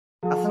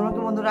আসসালামু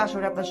আলাইকুম বন্ধুরা, আশা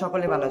করি আপনারা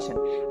সকলে ভালো আছেন।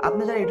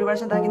 আপনারা যারা ইউটিউবার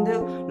আছেন তারা কিন্তু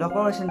লক্ষ্য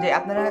করেছেন যে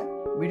আপনারা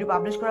ভিডিও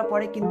পাবলিশ করার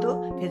পরে কিন্তু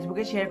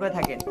ফেসবুকে শেয়ার করে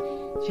থাকেন।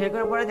 শেয়ার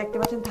করার পরে দেখতে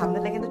পাচ্ছেন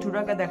থাম্বনেলটা কিন্তু ছোট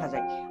আকারে দেখা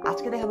যায়।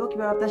 আজকে দেখাবো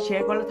কিভাবে আপনারা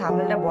শেয়ার করলে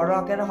থাম্বনেলটা বড়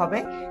আকারে হবে।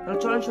 তাহলে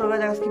চলুন শুরু করা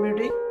যাক আজকে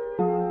ভিডিওটি।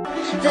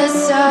 The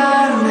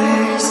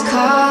summer's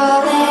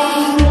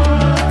calling.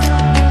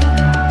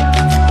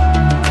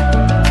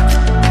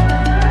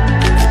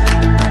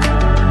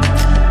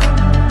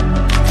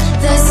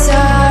 The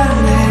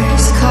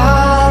summer's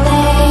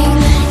calling.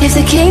 If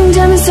the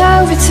kingdom is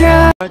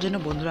overthrown. তার জন্য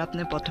বন্ধুরা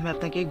প্রথমে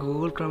আপনাকে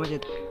গুগল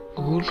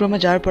ক্রোমে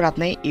যাওয়ার পর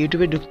আপনি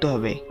ইউটিউবে ঢুকতে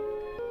হবে।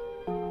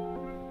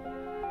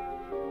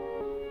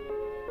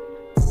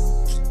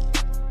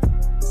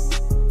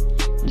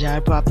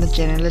 যাওয়ার পর আপনার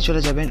চ্যানেলে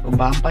চলে যাবেন।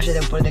 বাম পাশে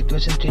উপরে দেখতে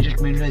পাচ্ছেন থ্রি ডট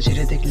মেনু রয়েছে,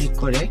 এটাতে ক্লিক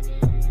করে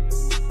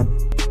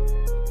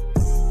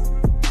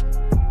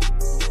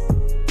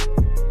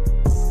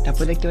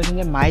তারপর দেখতে পাচ্ছেন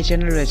যে মাই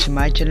চ্যানেল রয়েছে,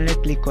 মাই চ্যানেলে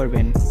ক্লিক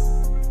করবেন।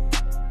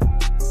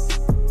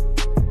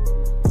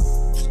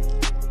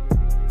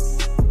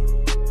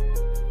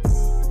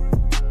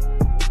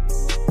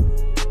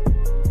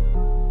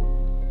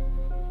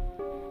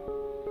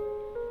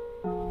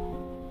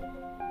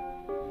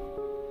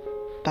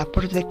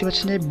 তারপরে দেখতে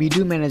পাচ্ছেন যে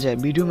ভিডিও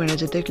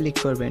ম্যানেজারতে ক্লিক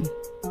করবেন।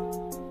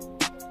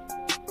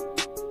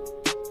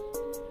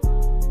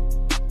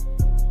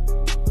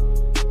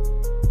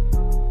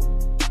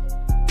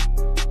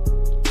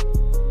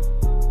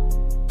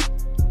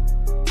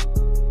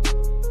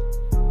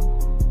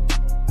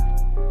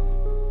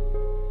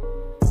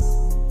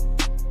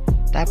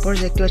 তারপর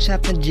দেখতে পাচ্ছেন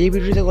আপনি যে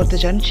ভিডিওতে করতে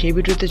চান সেই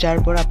ভিডিওতে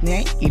যাওয়ার পর আপনি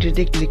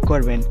এডিটে ক্লিক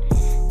করবেন।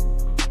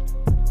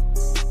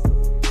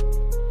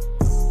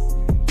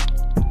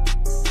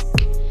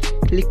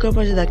 ক্লিক করার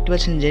পর দেখতে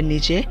পাচ্ছেন যে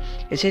নিচে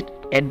এসে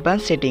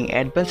অ্যাডভান্স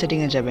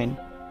সেটিংয়ে যাবেন।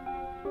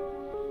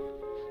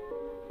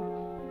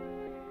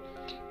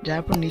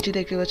 যার পর নিচে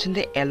দেখতে পাচ্ছেন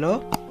যে অ্যালো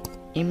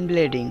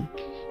এমবেডিং,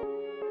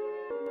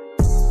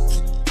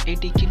 এই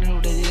টিক চিহ্নটা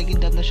উঠে দিলে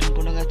কিন্তু আপনার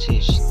সম্পূর্ণ কাজ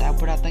শেষ।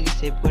 তারপর আপনাকে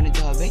সেভ করে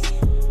নিতে হবে।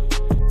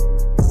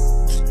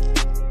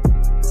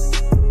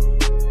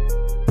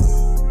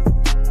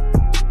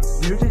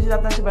 ভিডিওটি যদি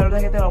আপনার কাছে ভালো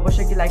লাগে তাহলে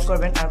অবশ্যই কি লাইক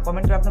করবেন আর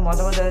কমেন্ট করে আপনার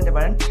মতামত জানাতে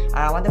পারেন।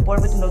 আর আমাদের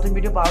পরবর্তী নতুন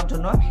ভিডিও পাওয়ার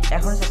জন্য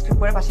এখন সাবস্ক্রাইব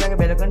করে পাশে থাকা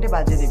বেল আইকনটি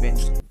বাজিয়ে দিবেন।